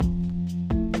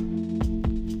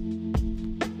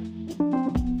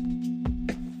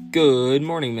Good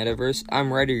morning, Metaverse.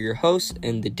 I'm Ryder, your host,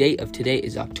 and the date of today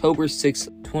is October 6th,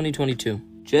 2022.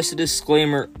 Just a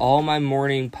disclaimer, all my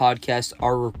morning podcasts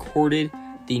are recorded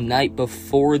the night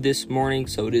before this morning,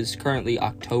 so it is currently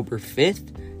October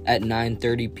 5th at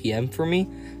 9:30 p.m. for me.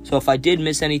 So if I did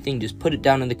miss anything, just put it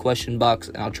down in the question box,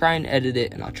 and I'll try and edit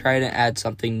it, and I'll try to add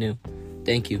something new.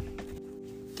 Thank you.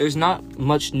 There's not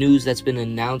much news that's been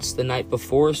announced the night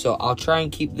before, so I'll try and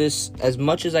keep this as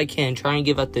much as I can, try and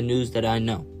give out the news that I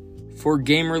know. For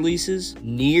game releases,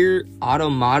 Nier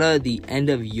Automata, The End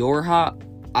of Yorha,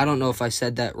 I don't know if I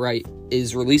said that right,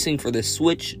 is releasing for the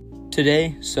Switch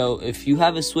today. So if you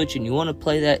have a Switch and you want to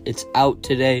play that, it's out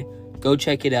today. Go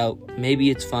check it out. Maybe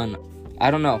it's fun.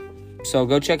 I don't know. So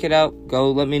go check it out.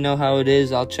 Go let me know how it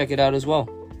is. I'll check it out as well.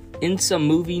 In some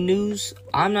movie news,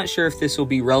 I'm not sure if this will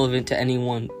be relevant to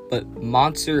anyone, but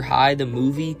Monster High, the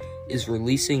movie, is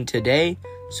releasing today.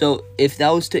 So if that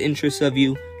was to interest of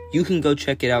you, you can go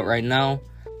check it out right now.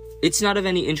 It's not of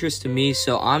any interest to me,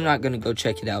 so I'm not going to go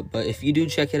check it out. But if you do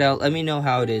check it out, let me know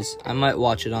how it is. I might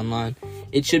watch it online.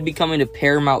 It should be coming to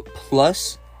Paramount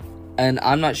Plus, and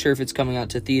I'm not sure if it's coming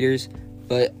out to theaters,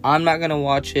 but I'm not going to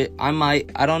watch it. I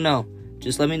might. I don't know.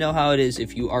 Just let me know how it is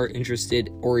if you are interested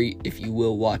or if you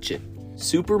will watch it.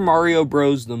 Super Mario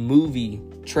Bros. The movie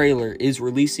trailer is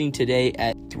releasing today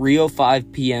at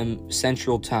 3:05 p.m.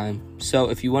 Central Time. So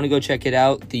if you want to go check it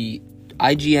out, the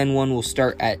IGN one will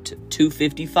start at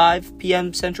 2:55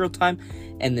 p.m. Central Time,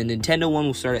 and the Nintendo one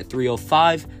will start at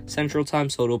 3:05 Central Time,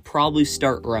 so it'll probably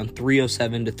start around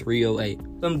 3:07 to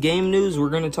 3:08. Some game news,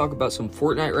 we're going to talk about some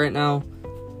Fortnite right now.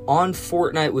 On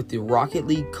Fortnite with the Rocket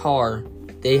League car,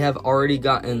 they have already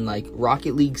gotten like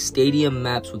Rocket League stadium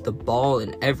maps with the ball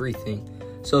and everything.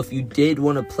 So if you did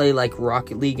want to play like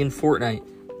Rocket League in Fortnite,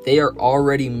 they are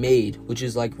already made, which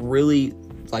is really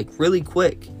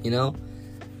quick, you know?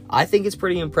 I think it's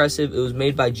pretty impressive. It was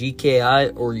made by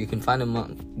GKI, or you can find him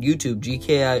on YouTube,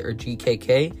 GKI or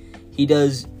GKK. He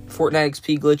does Fortnite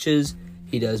XP glitches.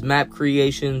 He does map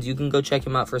creations. You can go check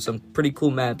him out for some pretty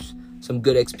cool maps, some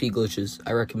good XP glitches.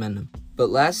 I recommend him. But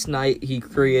last night, he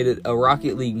created a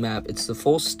Rocket League map. It's the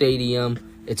full stadium.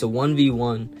 It's a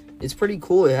 1v1. It's pretty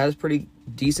cool. It has pretty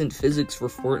decent physics for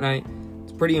Fortnite.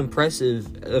 It's pretty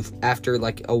impressive after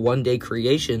like a one-day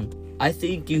creation. I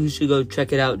think you should go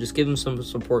check it out. Just give him some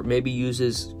support. Maybe use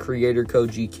his creator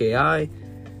code GKI.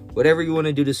 Whatever you want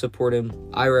to do to support him,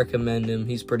 I recommend him.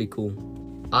 He's pretty cool.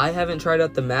 I haven't tried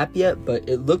out the map yet, but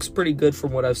it looks pretty good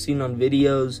from what I've seen on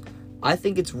videos. I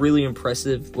think it's really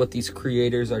impressive what these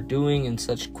creators are doing in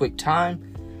such quick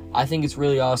time. I think it's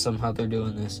really awesome how they're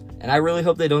doing this. And I really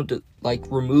hope they don't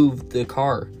remove the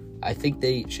car. I think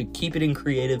they should keep it in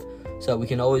creative so that we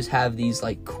can always have these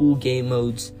cool game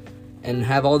modes and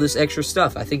have all this extra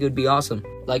stuff. I think it would be awesome.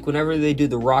 Like whenever they do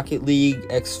the Rocket League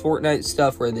X Fortnite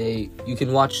stuff where you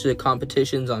can watch the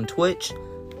competitions on Twitch,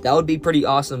 that would be pretty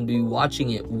awesome to be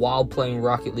watching it while playing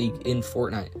Rocket League in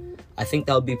Fortnite. I think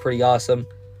that would be pretty awesome.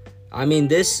 I mean,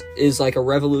 this is like a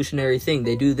revolutionary thing.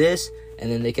 They do this,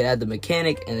 and then they could add the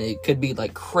mechanic, and it could be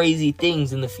crazy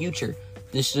things in the future.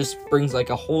 This just brings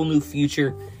a whole new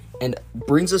future and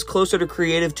brings us closer to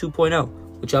Creative 2.0.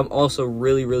 which I'm also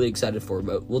really, really excited for,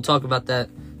 but we'll talk about that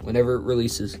whenever it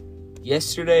releases.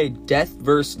 Yesterday, Death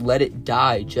vs. Let It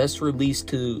Die just released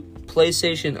to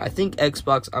PlayStation, I think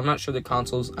Xbox, I'm not sure the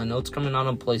consoles, I know it's coming out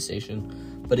on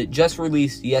PlayStation, but it just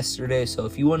released yesterday, so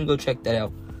if you want to go check that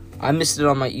out, I missed it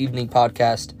on my evening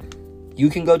podcast, you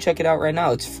can go check it out right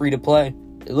now. It's free to play.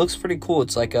 It looks pretty cool.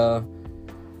 It's like a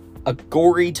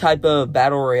gory type of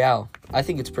battle royale. I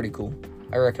think it's pretty cool.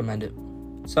 I recommend it.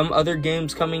 Some other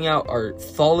games coming out are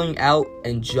Falling Out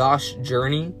and Josh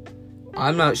Journey.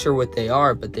 I'm not sure what they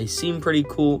are, but they seem pretty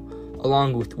cool,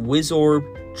 along with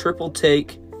Wizorb, Triple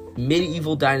Take,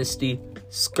 Medieval Dynasty,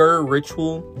 Skur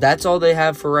Ritual. That's all they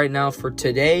have for right now. For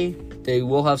today, they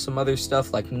will have some other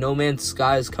stuff like No Man's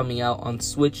Sky is coming out on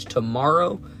Switch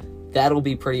tomorrow. That'll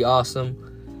be pretty awesome.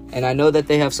 And I know that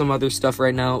they have some other stuff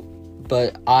right now,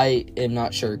 but I am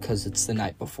not sure because it's the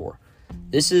night before.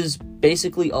 This is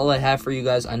basically all I have for you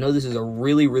guys. I know this is a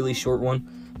really, really short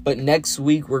one, but next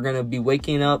week we're going to be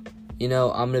waking up. I'm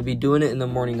going to be doing it in the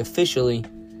morning officially,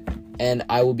 and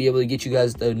I will be able to get you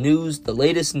guys the news, the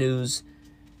latest news,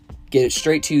 get it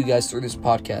straight to you guys through this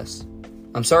podcast.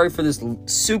 I'm sorry for this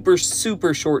super,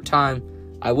 super short time.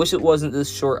 I wish it wasn't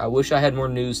this short. I wish I had more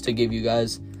news to give you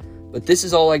guys, but this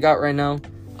is all I got right now.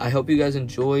 I hope you guys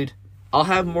enjoyed. I'll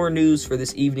have more news for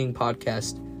this evening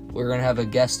podcast. We're going to have a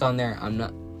guest on there. I'm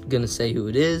not going to say who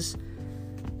it is,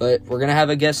 but we're going to have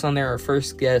a guest on there, our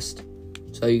first guest.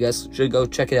 So you guys should go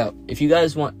check it out. If you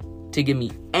guys want to give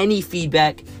me any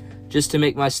feedback just to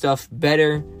make my stuff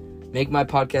better, Make my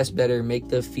podcast better. Make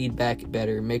the feedback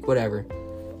better. Make whatever.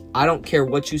 I don't care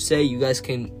what you say. You guys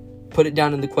can put it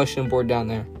down in the question board down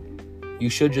there. You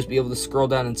should just be able to scroll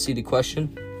down and see the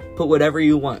question. Put whatever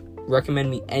you want. Recommend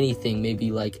me anything.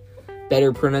 Maybe like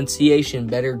better pronunciation,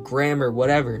 better grammar,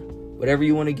 whatever. Whatever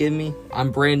you want to give me.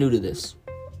 I'm brand new to this.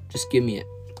 Just give me it.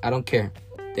 I don't care.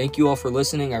 Thank you all for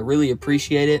listening. I really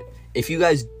appreciate it. If you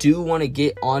guys do want to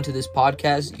get onto this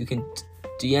podcast, you can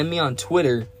DM me on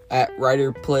Twitter at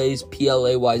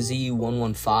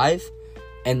WriterPlays115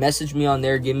 and message me on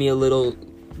there. Give me a little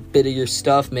bit of your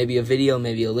stuff, maybe a video,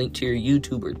 maybe a link to your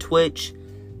YouTube or Twitch.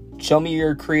 Show me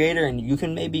you're a creator and you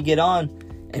can maybe get on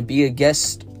and be a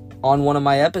guest on one of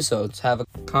my episodes. Have a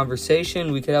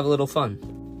conversation. We could have a little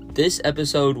fun. This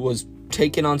episode was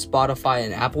taken on Spotify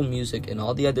and Apple Music and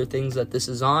all the other things that this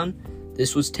is on.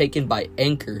 This was taken by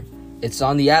Anchor. It's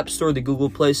on the App Store, the Google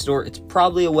Play Store. It's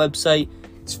probably a website.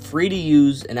 It's free to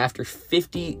use, and after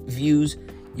 50 views,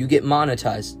 you get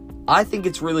monetized. I think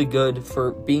it's really good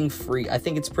for being free. I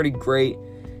think it's pretty great,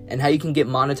 and how you can get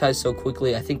monetized so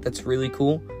quickly, I think that's really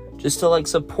cool. Just to like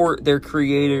support their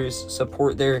creators,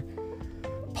 support their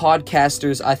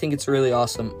podcasters. I think it's really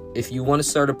awesome. If you want to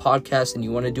start a podcast and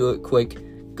you want to do it quick,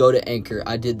 go to Anchor.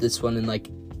 I did this one in like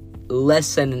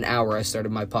less than an hour. I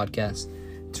started my podcast.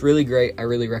 It's really great. I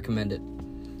really recommend it.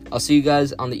 I'll see you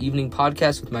guys on the evening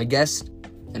podcast with my guest,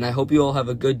 and I hope you all have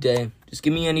a good day. Just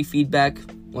give me any feedback.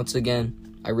 Once again,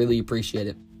 I really appreciate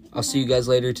it. I'll see you guys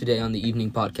later today on the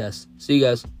evening podcast. See you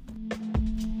guys.